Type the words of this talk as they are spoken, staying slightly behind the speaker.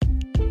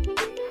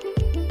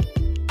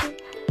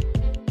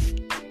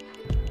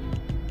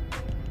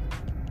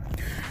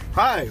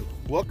Hi,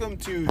 welcome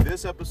to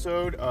this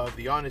episode of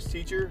The Honest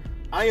Teacher.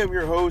 I am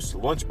your host,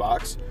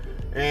 Lunchbox,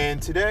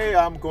 and today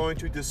I'm going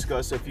to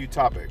discuss a few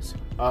topics.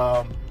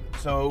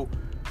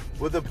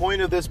 What the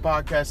point of this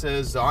podcast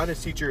is, The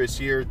Honest Teacher is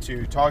here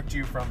to talk to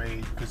you from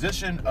a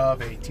position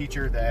of a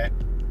teacher that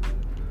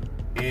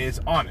is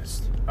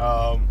honest.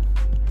 I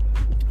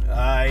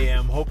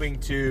am hoping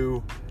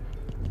to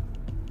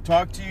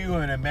talk to you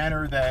in a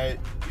manner that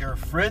your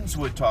friends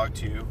would talk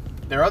to you.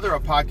 There are other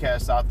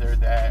podcasts out there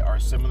that are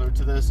similar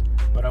to this,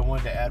 but I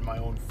wanted to add my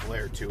own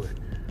flair to it.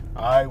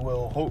 I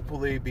will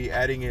hopefully be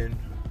adding in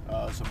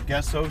some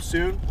guest hosts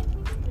soon,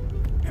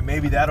 and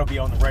maybe that'll be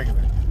on the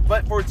regular.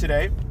 But for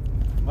today,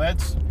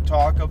 let's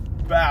talk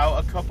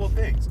about a couple of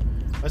things.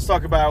 Let's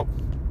talk about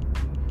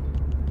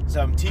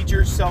some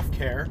teacher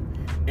self-care,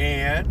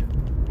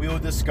 and we will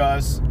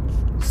discuss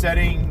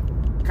setting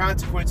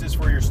consequences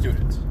for your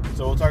students.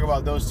 So we'll talk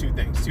about those two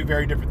things, two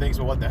very different things,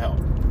 but what the hell.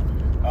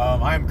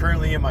 I am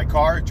currently in my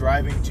car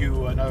driving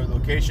to another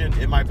location.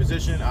 In my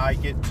position, I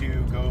get to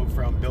go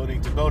from building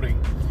to building.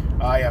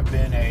 I have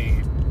been a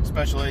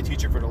special ed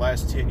teacher for the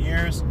last 10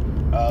 years.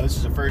 This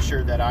is the first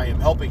year that I am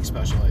helping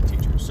special ed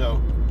teachers,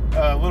 so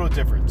a little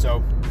different.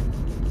 So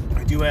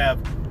I do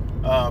have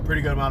a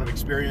pretty good amount of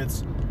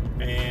experience,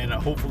 and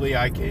hopefully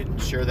I can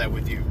share that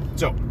with you.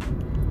 So,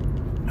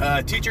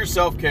 teacher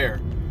self-care.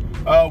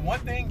 One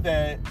thing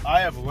that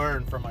I have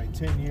learned from my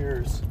 10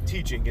 years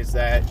teaching is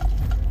that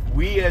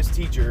we as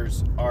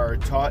teachers are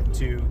taught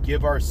to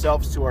give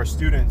ourselves to our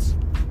students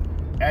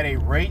at a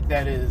rate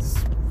that is,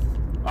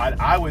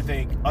 I would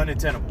think,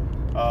 unattainable.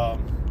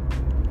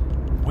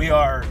 We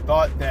are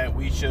taught that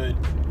we should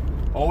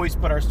always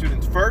put our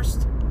students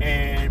first,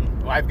 and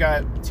I've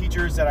got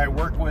teachers that I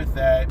work with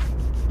that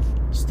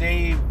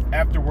stay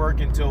after work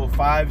until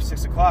 5,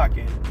 6 o'clock,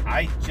 and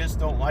I just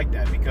don't like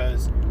that,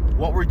 because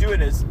what we're doing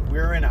is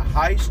we're in a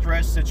high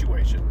stress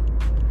situation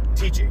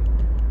teaching.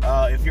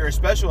 If you're a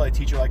special ed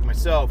teacher like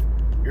myself,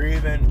 you're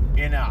even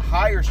in a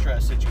higher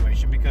stress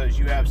situation because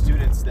you have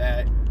students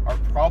that are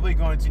probably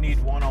going to need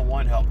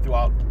one-on-one help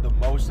throughout the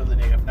most of the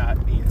day, if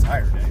not the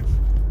entire day.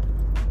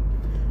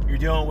 You're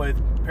dealing with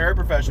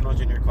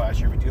paraprofessionals in your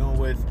classroom, you're dealing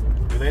with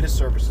related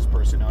services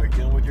personnel, you're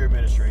dealing with your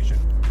administration.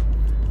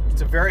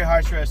 It's a very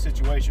high stress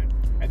situation.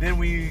 And then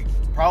we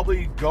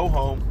probably go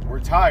home, we're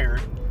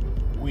tired,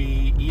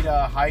 we eat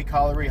a high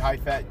calorie, high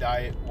fat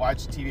diet,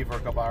 watch TV for a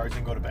couple hours,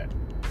 and go to bed.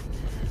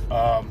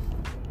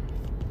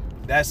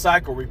 That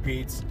cycle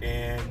repeats,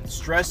 and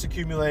stress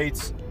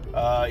accumulates,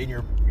 and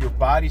your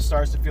body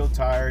starts to feel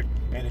tired,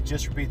 and it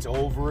just repeats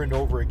over and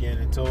over again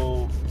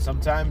until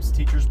sometimes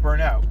teachers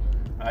burn out.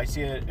 I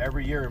see it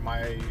every year in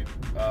my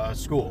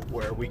school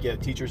where we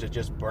get teachers that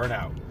just burn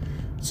out.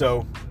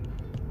 So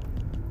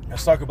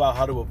let's talk about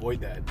how to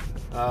avoid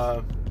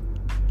that.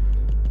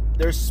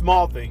 There's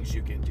small things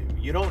you can do.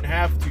 You don't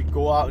have to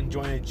go out and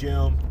join a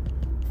gym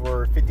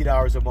for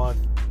 $50 a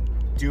month,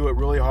 do it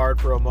really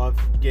hard for a month,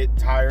 get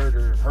tired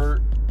or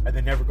hurt, and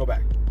then never go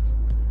back.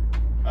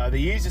 The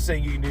easiest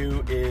thing you can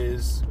do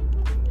is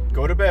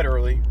go to bed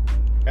early,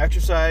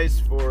 exercise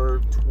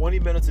for 20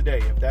 minutes a day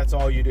if that's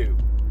all you do,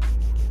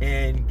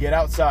 and get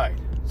outside.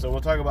 So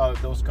we'll talk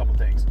about those couple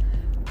things.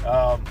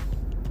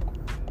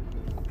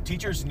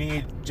 Teachers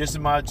need just as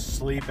much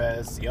sleep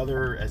as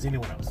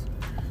anyone else.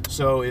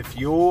 So if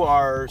you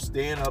are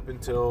staying up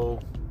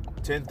until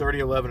 10:30,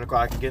 11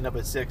 o'clock and getting up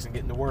at 6 and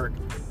getting to work,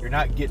 you're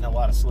not getting a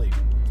lot of sleep.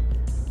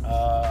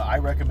 I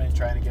recommend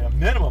trying to get a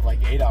minimum of like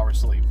 8 hours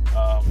sleep.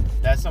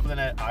 That's something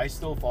that I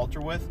still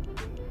falter with.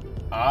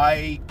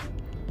 I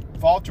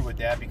falter with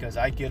that because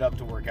I get up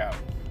to work out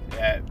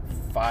at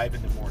 5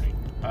 in the morning.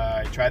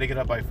 I try to get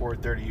up by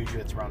 4:30,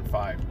 usually it's around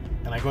 5.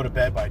 And I go to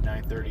bed by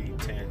 9:30,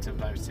 10,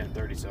 sometimes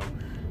 10:30. So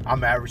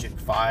I'm averaging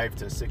 5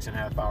 to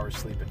 6.5 hours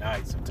sleep a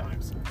night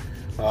sometimes.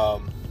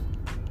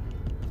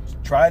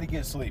 Try to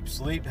get sleep.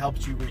 Sleep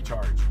helps you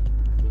recharge.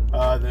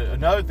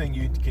 Another thing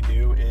you can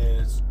do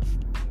is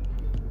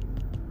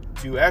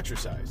to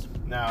exercise.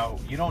 Now,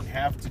 you don't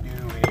have to do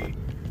a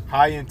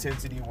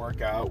high-intensity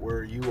workout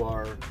where you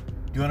are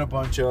doing a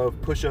bunch of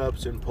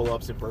push-ups and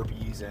pull-ups and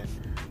burpees and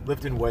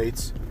lifting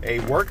weights. A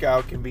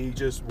workout can be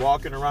just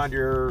walking around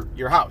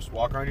your house,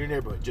 walk around your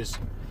neighborhood. Just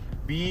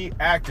be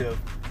active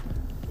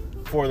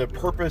for the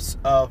purpose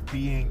of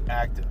being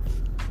active.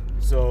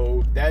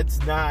 So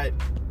that's not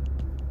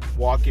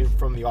walking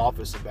from the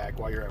office and back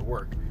while you're at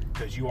work,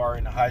 because you are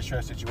in a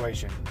high-stress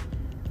situation.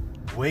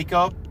 Wake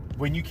up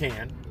when you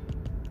can,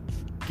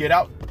 get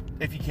out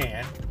if you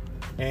can,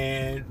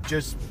 and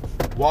just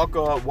walk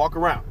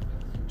around.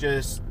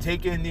 Just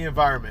take in the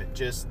environment.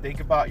 Just think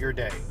about your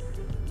day.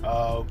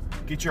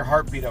 Get your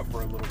heartbeat up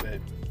for a little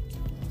bit.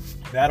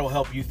 That'll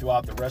help you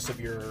throughout the rest of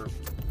your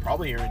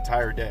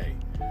entire day.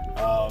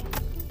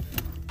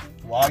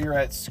 While you're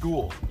at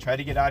school, try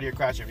to get out of your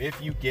classroom.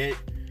 If you get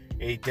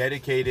a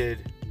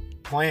dedicated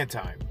plan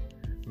time,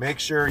 make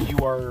sure you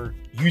are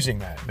using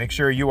that. Make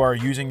sure you are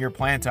using your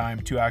plan time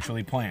to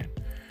actually plan.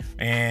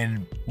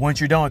 And once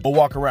you're done, go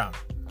walk around.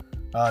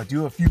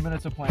 Do a few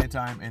minutes of plan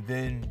time, and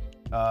then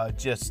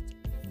just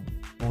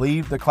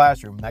leave the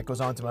classroom. That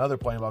goes on to my other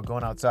point about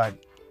going outside.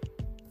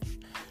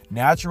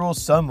 Natural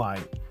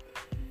sunlight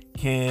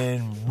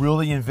can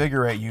really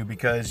invigorate you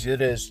because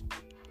it is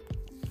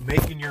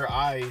making your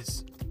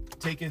eyes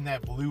take in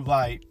that blue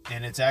light,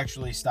 and it's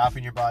actually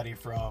stopping your body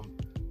from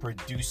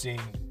producing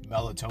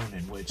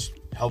melatonin, which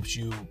helps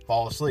you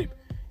fall asleep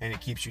and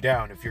it keeps you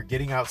down. If you're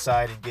getting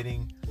outside and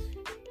getting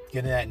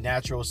that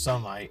natural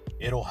sunlight,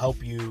 it'll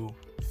help you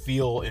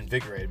feel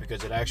invigorated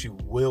because it actually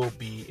will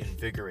be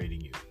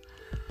invigorating you.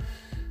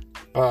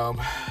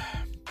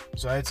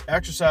 So it's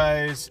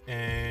exercise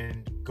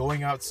and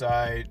going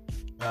outside,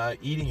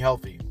 eating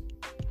healthy.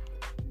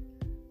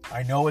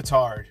 I know it's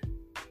hard,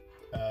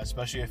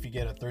 especially if you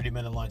get a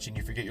 30-minute lunch and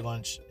you forget your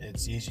lunch.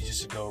 It's easy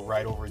just to go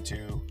right over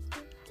to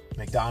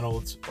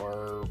McDonald's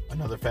or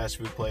another fast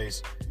food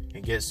place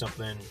and get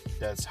something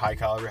that's high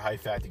calorie, high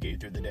fat to get you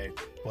through the day.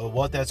 Well,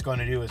 what that's going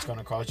to do is going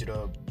to cause you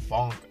to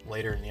bonk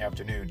later in the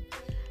afternoon.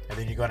 And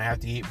then you're going to have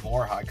to eat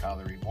more high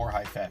calorie, more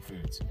high fat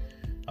foods.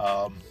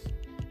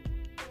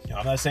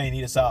 I'm not saying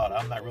eat a salad.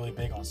 I'm not really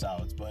big on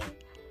salads, but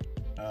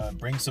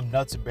bring some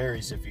nuts and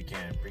berries if you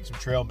can. Bring some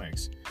trail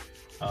mix.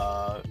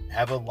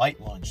 Have a light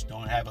lunch.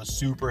 Don't have a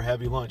super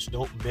heavy lunch.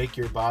 Don't make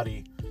your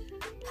body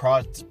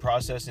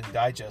process and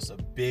digest a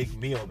big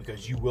meal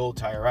because you will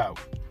tire out.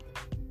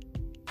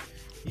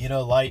 Eat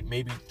a light,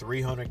 maybe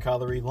 300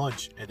 calorie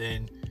lunch, and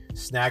then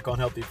snack on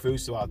healthy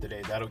foods throughout the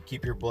day. That'll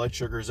keep your blood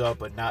sugars up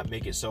but not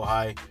make it so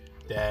high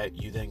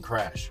that you then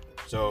crash.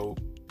 So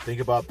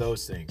think about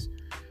those things.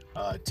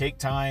 Take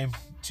time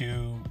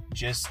to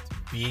just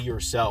be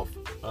yourself.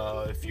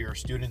 If your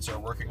students are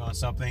working on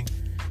something,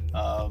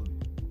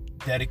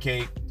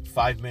 dedicate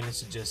 5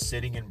 minutes to just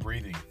sitting and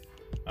breathing.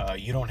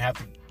 You don't have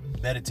to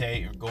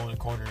meditate or go in the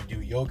corner and do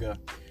yoga.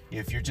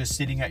 If you're just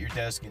sitting at your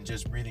desk and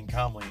just breathing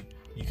calmly,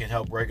 you can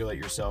help regulate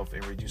yourself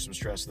and reduce some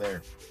stress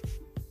there.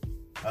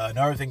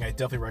 Another thing I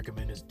definitely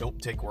recommend is don't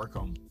take work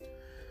home.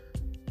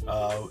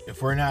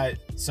 If we're not,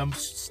 some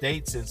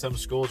states and some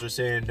schools are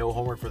saying no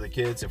homework for the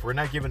kids. If we're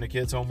not giving the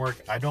kids homework,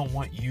 I don't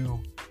want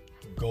you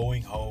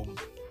going home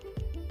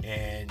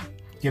and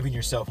giving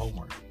yourself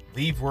homework.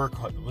 Leave work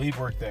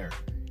there.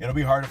 It'll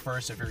be hard at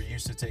first if you're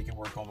used to taking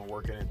work home and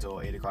working until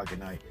 8 o'clock at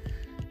night.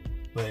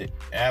 But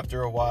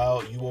after a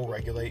while, you will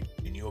regulate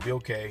and you'll be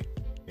okay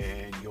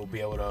and you'll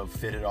be able to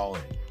fit it all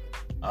in.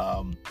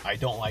 I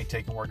don't like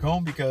taking work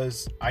home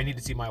because I need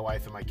to see my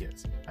wife and my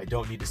kids. I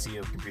don't need to see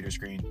a computer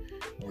screen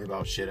and worry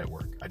about shit at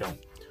work. I don't.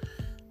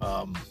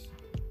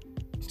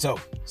 So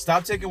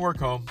stop taking work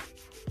home,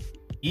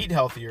 eat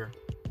healthier,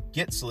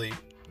 get sleep,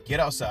 get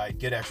outside,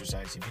 get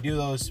exercise. If you do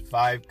those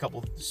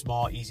couple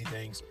small, easy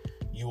things,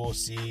 you will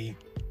see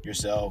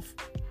yourself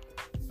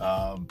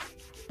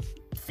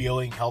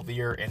feeling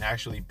healthier and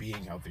actually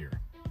being healthier.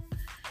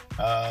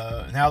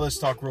 Now let's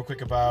talk real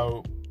quick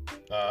about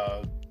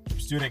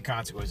student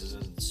consequences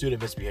and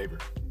student misbehavior.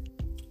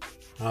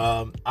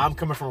 I'm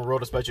coming from a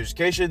world of special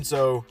education,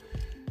 so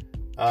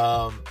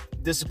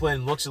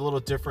discipline looks a little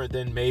different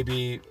than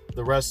maybe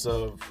the rest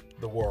of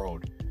the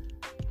world.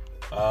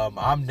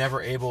 I'm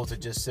never able to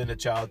just send a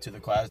child to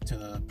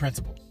the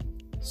principal,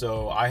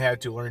 so I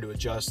had to learn to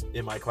adjust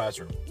in my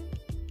classroom.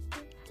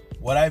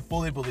 What I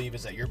fully believe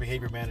is that your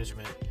behavior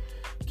management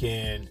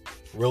can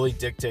really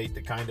dictate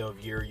the kind of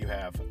year you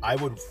have. I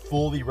would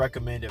fully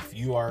recommend, if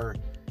you are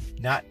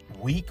not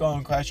weak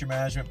on classroom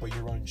management, but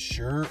you're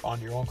unsure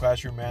on your own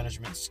classroom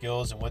management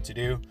skills and what to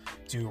do,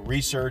 to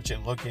research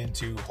and look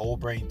into whole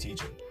brain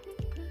teaching.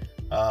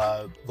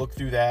 Look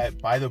through that,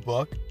 buy the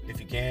book. If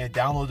you can,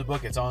 download the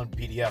book. It's on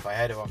PDF. I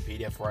had it on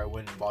PDF before I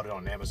went and bought it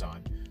on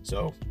Amazon.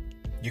 So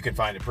you can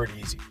find it pretty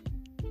easy.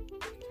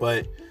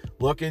 But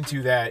look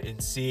into that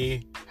and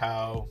see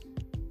how,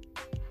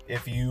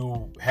 if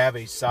you have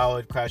a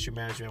solid classroom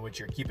management, which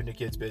you're keeping the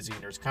kids busy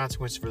and there's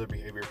consequences for their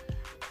behavior,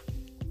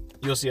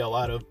 you'll see a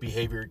lot of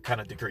behavior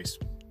kind of decrease.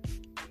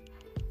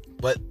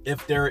 But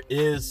if there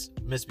is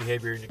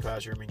misbehavior in the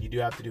classroom and you do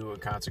have to do a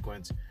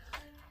consequence,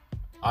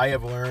 I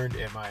have learned,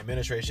 and my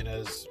administration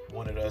has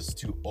wanted us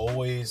to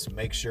always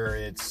make sure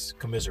it's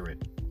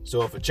commiserate.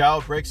 So if a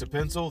child breaks a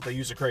pencil, they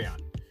use a crayon.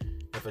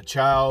 If a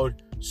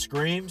child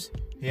screams,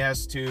 he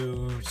has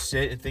to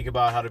sit and think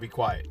about how to be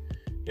quiet.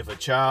 If a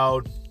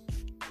child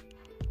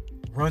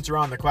runs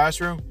around the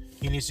classroom,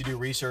 he needs to do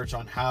research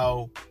on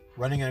how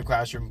running in a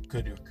classroom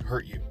could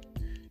hurt you.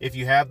 If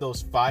you have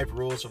those 5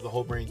 rules of the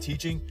whole brain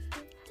teaching,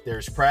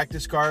 there's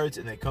practice cards,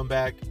 and they come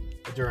back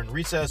during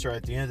recess or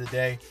at the end of the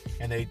day,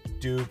 and they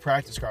do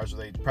practice cards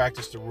where they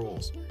practice the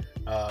rules.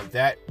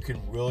 That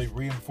can really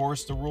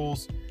reinforce the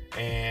rules,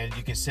 and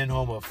you can send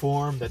home a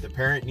form that the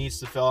parent needs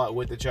to fill out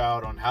with the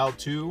child on how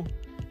to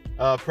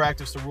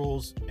practice the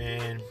rules,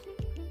 and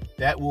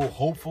that will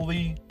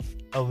hopefully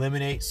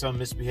eliminate some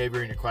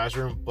misbehavior in your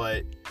classroom.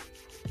 But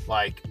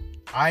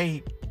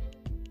I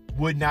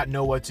would not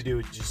know what to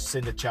do, just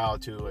send a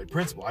child to a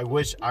principal.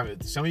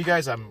 Some of you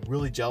guys, I'm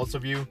really jealous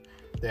of you,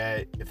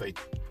 that if a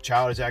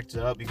child is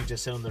acting up, you can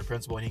just send them to the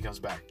principal and he comes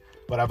back.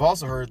 But I've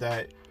also heard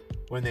that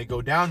when they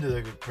go down to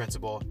the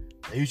principal,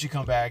 they usually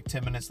come back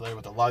 10 minutes later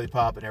with a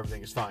lollipop and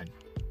everything is fine.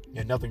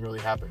 and nothing really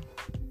happened.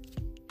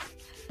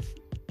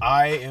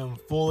 I am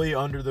fully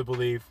under the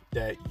belief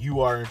that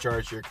you are in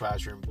charge of your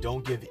classroom.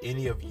 Don't give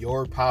any of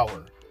your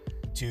power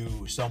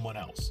to someone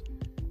else.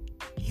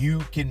 You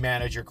can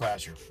manage your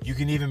classroom. You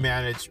can even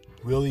manage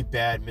really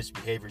bad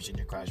misbehaviors in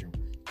your classroom.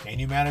 Can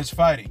you manage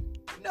fighting?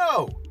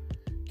 No.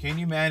 Can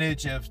you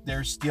manage if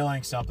they're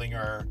stealing something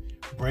or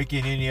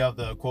breaking any of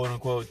the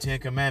quote-unquote 10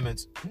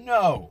 commandments?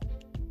 No.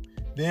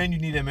 Then you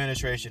need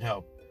administration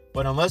help.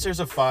 But unless there's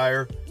a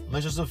fire,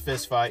 unless there's a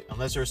fist fight,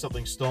 unless there's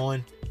something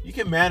stolen, you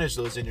can manage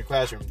those in your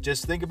classroom.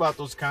 Just think about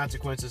those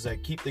consequences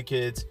that keep the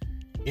kids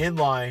in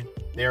line.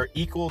 They are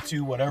equal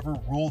to whatever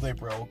rule they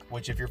broke,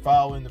 which if you're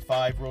following the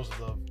 5 rules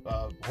of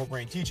the whole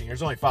brain teaching,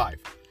 there's only 5.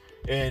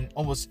 And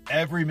almost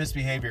every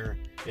misbehavior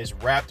is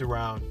wrapped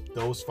around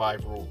those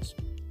 5 rules.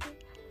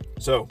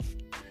 So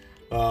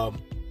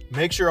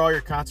make sure all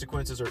your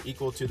consequences are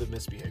equal to the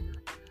misbehavior.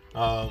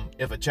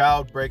 If a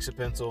child breaks a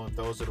pencil and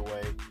throws it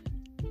away,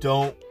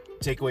 don't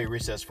take away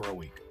recess for a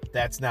week.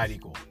 That's not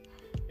equal.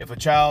 If a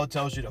child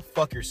tells you to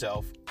fuck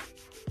yourself,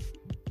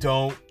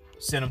 don't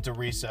send them to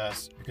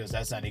recess because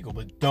that's not equal.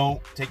 But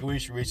don't take away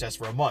recess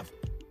for a month.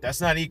 That's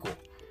not equal.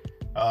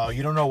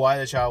 You don't know why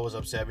the child was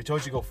upset. If he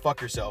told you to go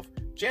fuck yourself,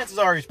 chances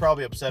are he's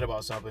probably upset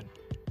about something.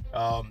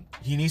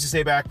 He needs to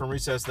stay back from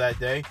recess that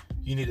day.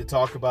 You need to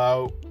talk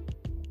about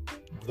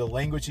the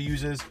language he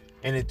uses.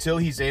 And until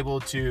he's able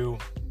to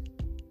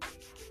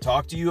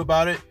talk to you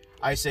about it,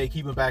 I say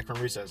keep him back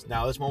from recess.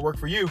 Now, this won't work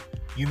for you.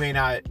 You may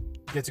not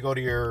get to go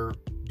to your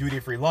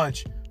duty-free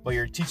lunch, but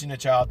you're teaching a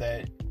child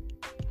that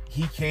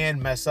he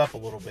can mess up a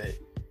little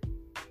bit,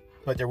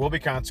 but there will be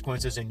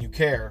consequences and you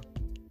care,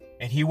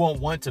 and he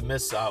won't want to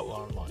miss out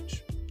on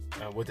lunch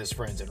with his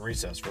friends in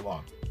recess for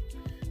long.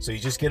 So you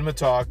just get him to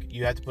talk.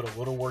 You have to put a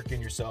little work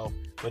in yourself,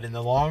 but in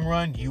the long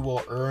run, you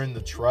will earn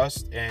the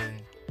trust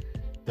and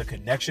the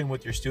connection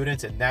with your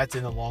students, and that's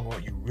in the long run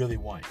what you really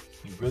want.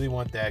 You really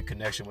want that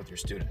connection with your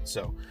students.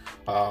 So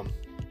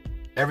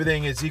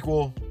everything is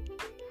equal.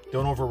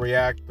 Don't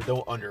overreact, but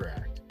don't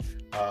underact.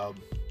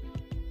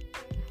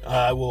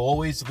 I will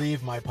always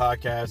leave my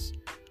podcast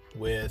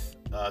with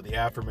the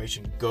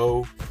affirmation,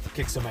 go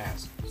kick some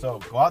ass. So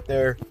go out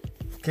there,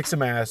 kick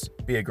some ass,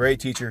 be a great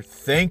teacher.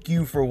 Thank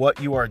you for what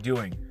you are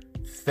doing.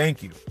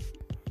 Thank you.